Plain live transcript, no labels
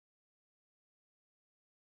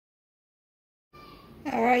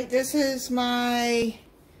Alright, this is my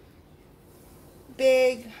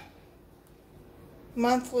big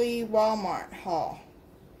monthly Walmart haul.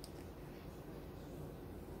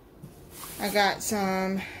 I got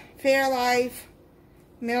some Fairlife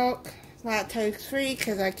milk, lactose free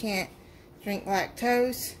because I can't drink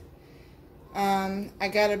lactose. I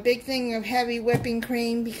got a big thing of heavy whipping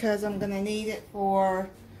cream because I'm going to need it for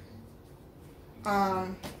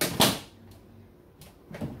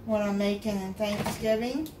what I'm making in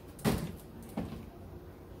Thanksgiving.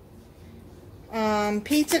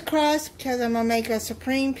 Pizza crust because I'm going to make a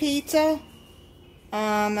supreme pizza.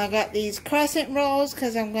 I got these crescent rolls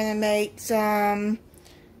because I'm going to make some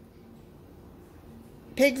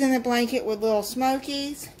pigs in a blanket with little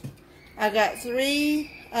smokies. I got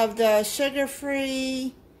 3 of the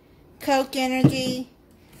sugar-free Coke Energy,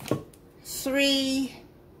 3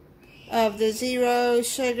 of the zero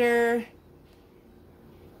sugar.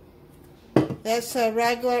 That's a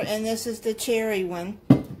regular, and this is the cherry one.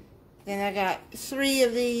 Then I got 3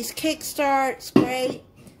 of these Kickstart, great.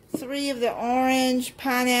 3 of the orange,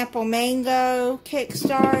 pineapple, mango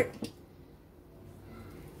Kickstart.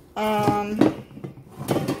 I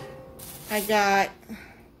got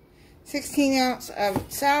 16 ounce of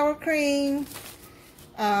sour cream,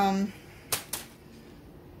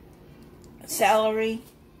 celery,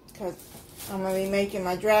 because I'm going to be making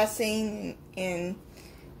my dressing and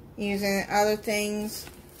using other things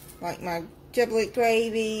like my giblet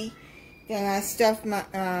gravy. Then I stuffed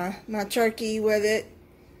my turkey with it,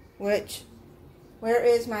 which, where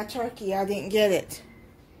is my turkey? I didn't get it.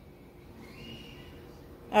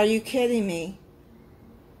 Are you kidding me?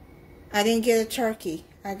 I didn't get a turkey.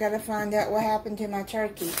 I gotta find out what happened to my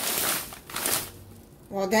turkey.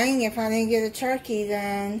 Well, dang, if I didn't get a turkey,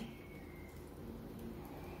 then...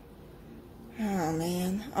 Oh,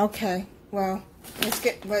 man. Okay, well,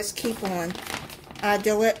 let's keep on.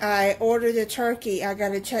 I ordered a turkey. I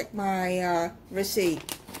gotta check my receipt.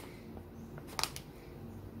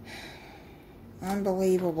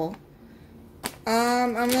 Unbelievable.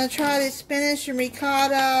 I'm gonna try the spinach and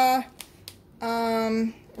ricotta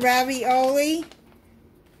ravioli.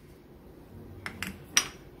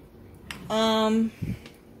 I'm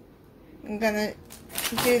gonna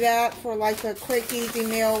do that for like a quick easy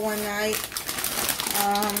meal one night.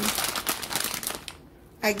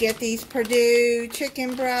 I get these Purdue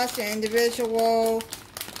chicken breasts individually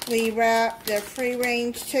wrapped. They're free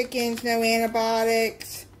range chickens, no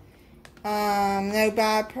antibiotics, no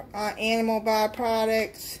animal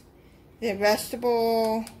byproducts. They're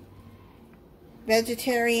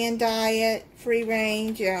vegetarian diet, free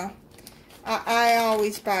range, yeah. I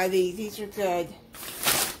always buy these. These are good.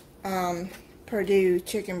 Purdue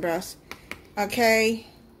chicken breasts. Okay.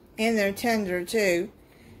 And they're tender too.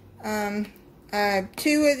 2 of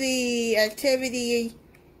the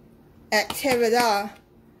Activida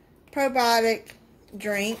probiotic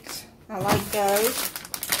drinks. I like those.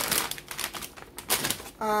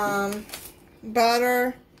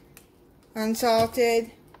 Butter,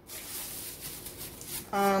 unsalted.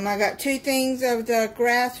 I got 2 things of the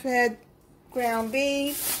grass-fed ground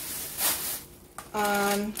beef,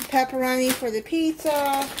 pepperoni for the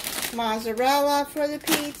pizza, mozzarella for the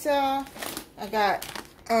pizza. I got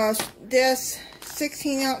this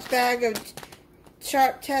 16-ounce bag of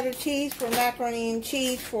sharp cheddar cheese for macaroni and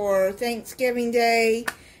cheese for Thanksgiving Day.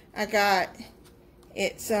 I got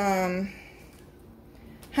it's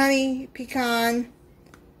honey pecan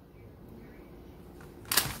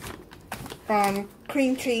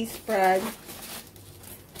cream cheese spread.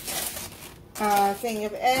 Thing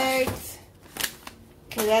of eggs.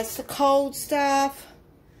 Okay, that's the cold stuff.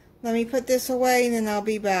 Let me put this away and then I'll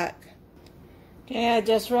be back. Okay, I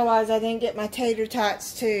just realized I didn't get my tater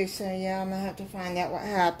tots too, so yeah, I'm gonna have to find out what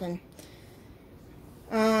happened.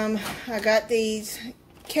 I got these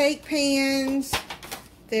cake pans.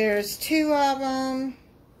 There's 2 of them.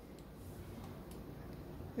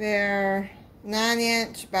 They're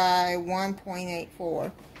 9" by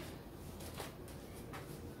 1.84.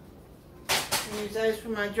 Use those for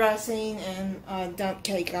my dressing and dump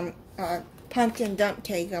cake. Pumpkin dump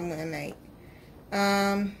cake I'm gonna make.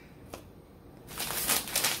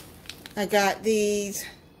 I got these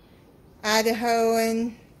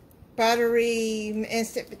Idahoan buttery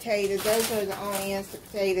instant potatoes. Those are the only instant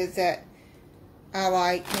potatoes that I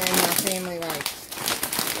like and my family likes.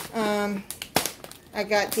 I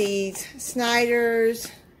got these Snyder's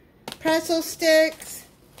pretzel sticks.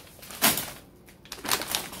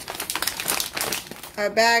 A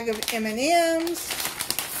bag of M&M's.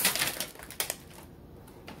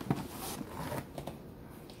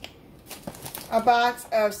 A box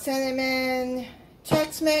of cinnamon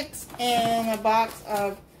Chex Mix and a box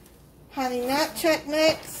of Honey Nut Chex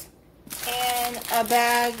Mix and a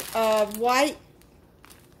bag of white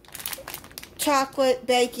chocolate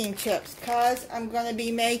baking chips because I'm going to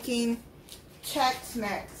be making Chex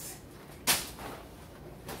Mix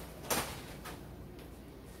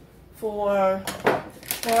for,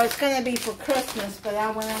 well, it's going to be for Christmas, but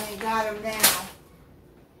I went and got them now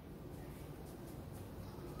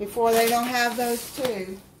before they don't have those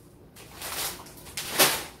too,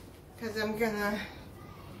 because I'm going to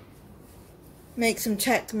make some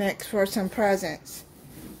Chex Mix for some presents.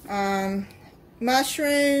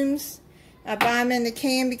 Mushrooms, I buy them in the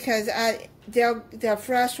can because they're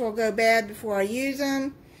fresh, will go bad before I use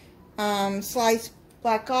them. Sliced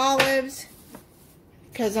black olives,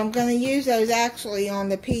 because I'm going to use those actually on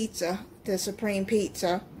the pizza, the Supreme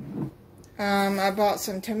Pizza. I bought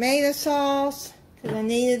some tomato sauce because I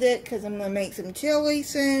needed it because I'm going to make some chili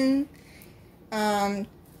soon. Can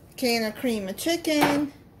of cream of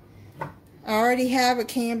chicken. I already have a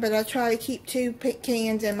can, but I try to keep 2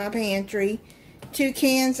 cans in my pantry. 2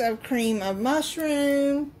 cans of cream of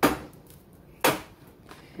mushroom.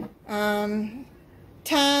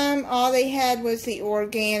 Thyme, all they had was the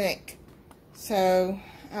organic. So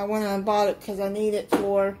I went and bought it because I need it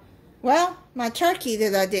for, well, my turkey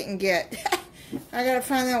that I didn't get. I gotta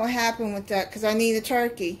find out what happened with that because I need a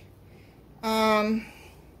turkey.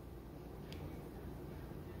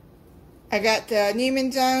 I got the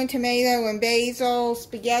Newman's Own tomato and basil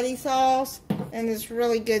spaghetti sauce, and it's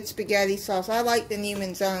really good spaghetti sauce. I like the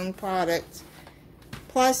Newman's Own products.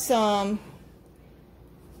 Plus,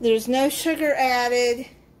 there's no sugar added,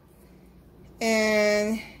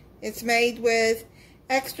 and it's made with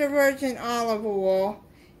extra virgin olive oil.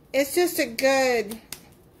 It's just a good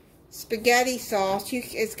spaghetti sauce.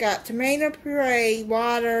 It's got tomato puree,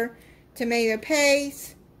 water, tomato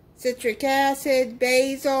paste, citric acid,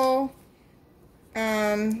 basil.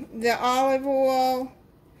 The olive oil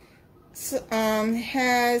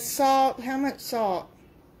has salt. How much salt?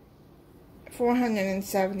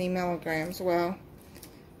 470 milligrams. Well,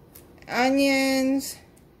 onions.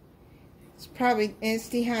 It's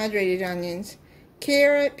dehydrated onions.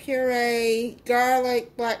 Carrot puree,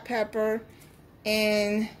 garlic, black pepper,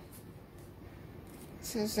 and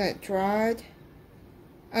says that dried.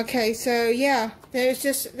 Okay, so yeah,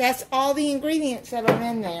 that's all the ingredients that are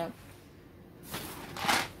in there.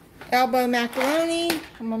 Elbow macaroni.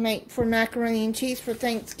 I'm going to make for macaroni and cheese for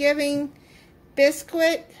Thanksgiving.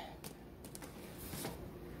 Biscuit.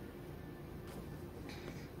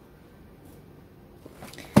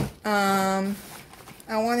 I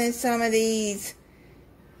wanted some of these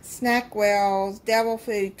Snackwell's Devil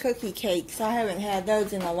Food cookie cakes. I haven't had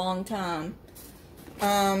those in a long time.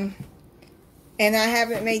 And I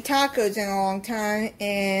haven't made tacos in a long time,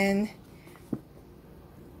 and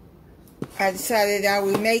I decided I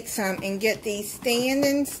would make some and get these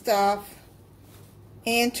stand-in stuff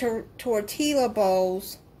and tortilla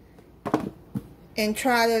bowls and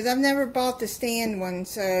try those. I've never bought the stand one,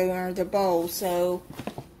 or the bowl, so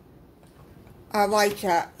I like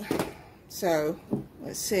that. So,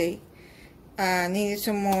 let's see. I needed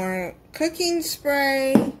some more cooking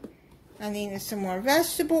spray. I needed some more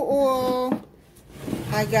vegetable oil.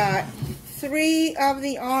 I got 3 of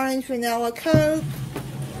the orange vanilla Coke.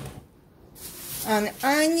 An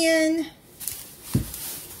onion,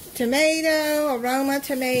 tomato, aroma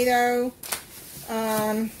tomato,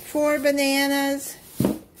 4 bananas,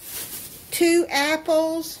 2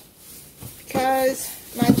 apples, because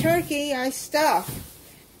my turkey I stuffed.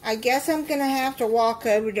 I guess I'm going to have to walk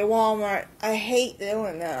over to Walmart. I hate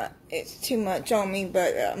doing that. It's too much on me,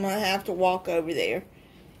 but I'm going to have to walk over there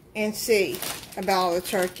and see about the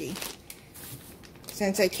turkey,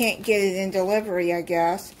 since I can't get it in delivery, I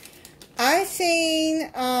guess. I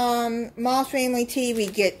seen Moss Family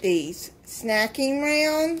TV get these snacking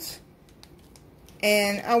rounds,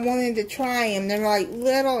 and I wanted to try them. They're like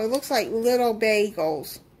little, it looks like little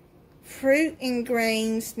bagels. Fruit and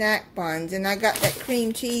grain snack buns, and I got that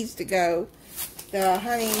cream cheese to go, the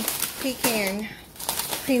honey pecan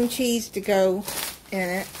cream cheese to go in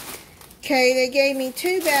it. Okay, they gave me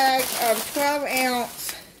 2 bags of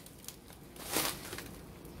 12-ounce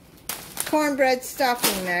cornbread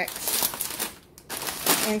stuffing mix.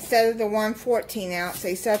 Instead of the 1 14-ounce,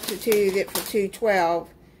 they substituted it for 2 12.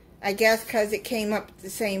 I guess because it came up at the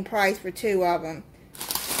same price for 2 of them.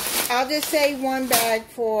 I'll just say 1 bag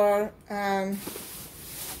for, I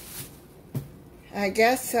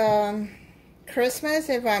guess, Christmas,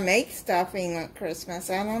 if I make stuffing at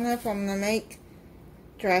Christmas. I don't know if I'm going to make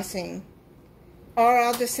dressing. Or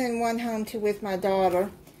I'll just send 1 home with my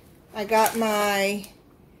daughter. I got my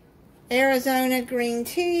Arizona green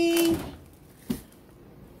tea.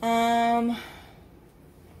 Let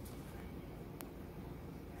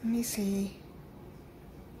me see.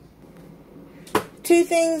 2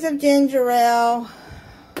 things of ginger ale.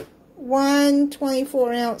 1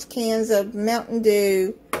 24-ounce cans of Mountain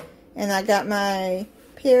Dew. And I got my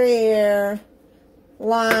Perrier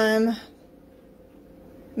lime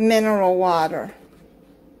mineral water.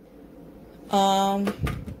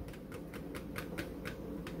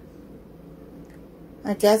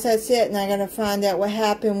 I guess that's it, and I gotta find out what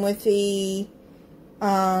happened with the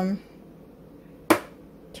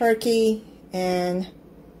turkey and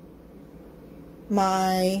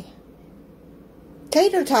my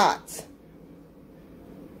tater tots.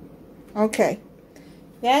 Okay,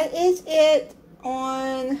 that is it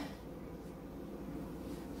on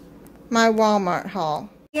my Walmart haul.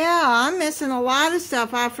 Yeah, I'm missing a lot of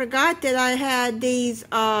stuff. I forgot that I had these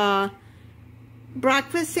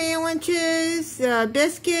breakfast sandwiches,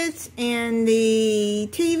 biscuits, and the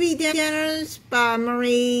TV dinners by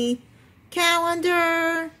Marie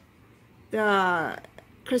Callender, the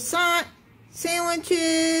croissant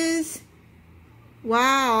sandwiches.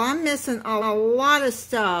 Wow, I'm missing a lot of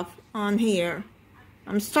stuff on here.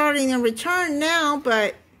 I'm starting a return now,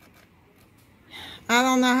 but I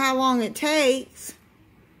don't know how long it takes.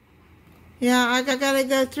 Yeah, I gotta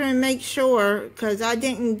go through and make sure, because I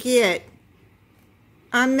didn't get.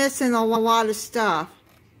 I'm missing a lot of stuff.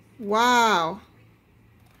 Wow.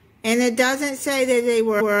 And it doesn't say that they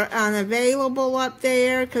were unavailable up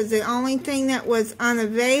there, because the only thing that was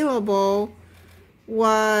unavailable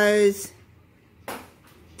was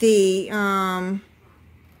the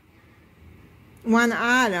one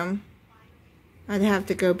item. I'd have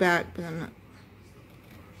to go back, but I'm not.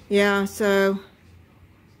 Yeah, so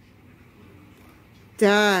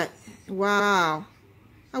that, wow.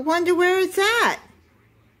 I wonder where it's at.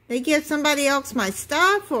 They give somebody else my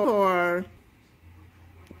stuff, or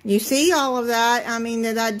you see all of that, I mean,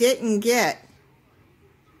 that I didn't get.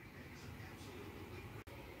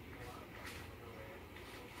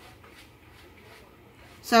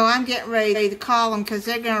 So I'm getting ready to call them, because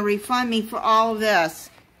they're going to refund me for all of this.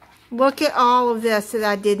 Look at all of this that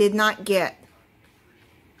I did not get.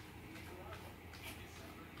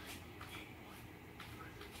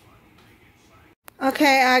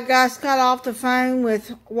 Okay, I just got off the phone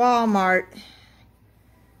with Walmart.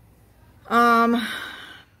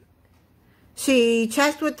 She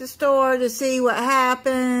checked with the store to see what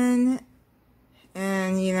happened.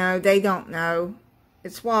 And, you know, they don't know.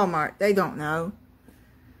 It's Walmart. They don't know.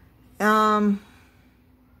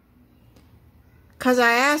 Because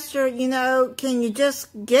I asked her, you know, can you just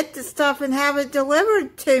get the stuff and have it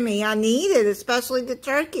delivered to me? I need it, especially the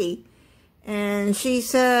turkey. And she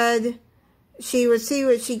said she would see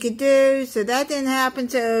what she could do. So that didn't happen.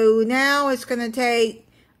 So now it's going to take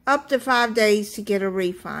up to 5 days to get a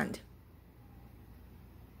refund.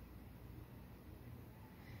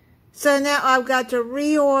 So now I've got to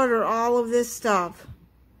reorder all of this stuff.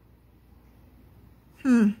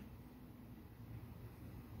 And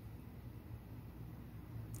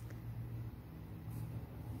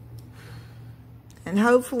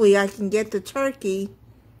hopefully I can get the turkey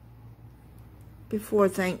before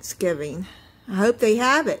Thanksgiving. I hope they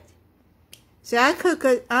have it. See, I'm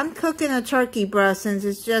cooking a turkey breast since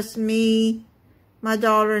it's just me, my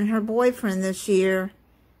daughter, and her boyfriend this year.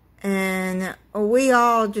 And we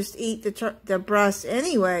all just eat the breast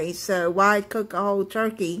anyway, so why cook a whole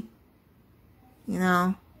turkey? You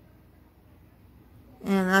know?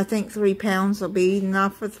 And I think 3 pounds will be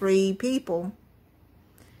enough for 3 people.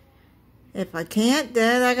 If I can't,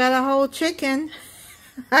 then I got a whole chicken.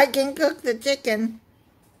 I can cook the chicken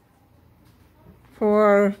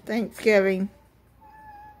for Thanksgiving.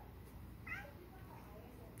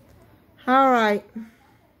 Alright.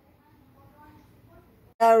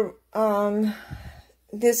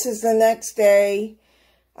 This is the next day.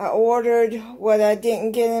 I ordered what I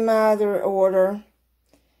didn't get in my other order.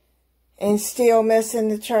 And still missing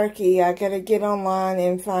the turkey. I gotta get online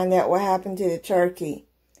and find out what happened to the turkey.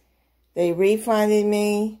 They refunded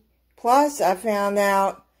me. Plus, I found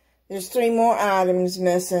out there's 3 more items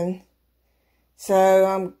missing.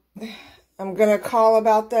 So, I'm going to call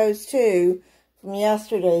about those too from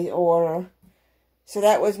yesterday's order. So,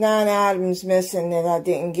 that was 9 items missing that I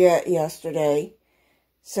didn't get yesterday.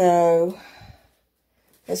 So,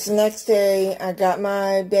 it's the next day. I got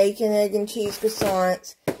my bacon, egg, and cheese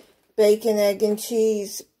croissants, bacon, egg, and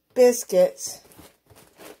cheese biscuits.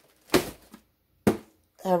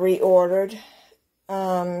 I reordered.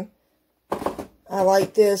 I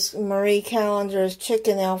like this Marie Callender's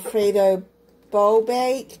chicken Alfredo bowl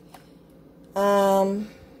bake.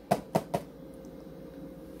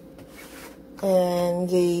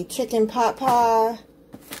 the chicken pot pie,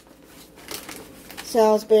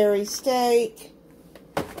 Salisbury steak.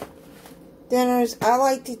 Dinners, I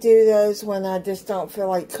like to do those when I just don't feel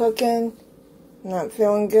like cooking, not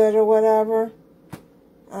feeling good or whatever.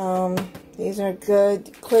 These are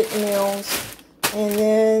good, quick meals. And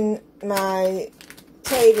then my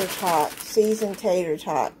tater tots, seasoned tater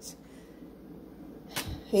tots.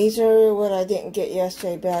 These are what I didn't get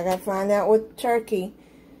yesterday, but I got to find out with turkey.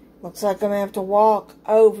 Looks like I'm going to have to walk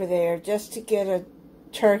over there just to get a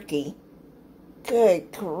turkey.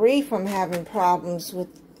 Good grief, I'm having problems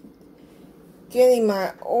with getting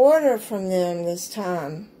my order from them this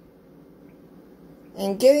time.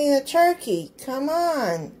 And getting a turkey. Come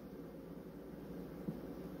on.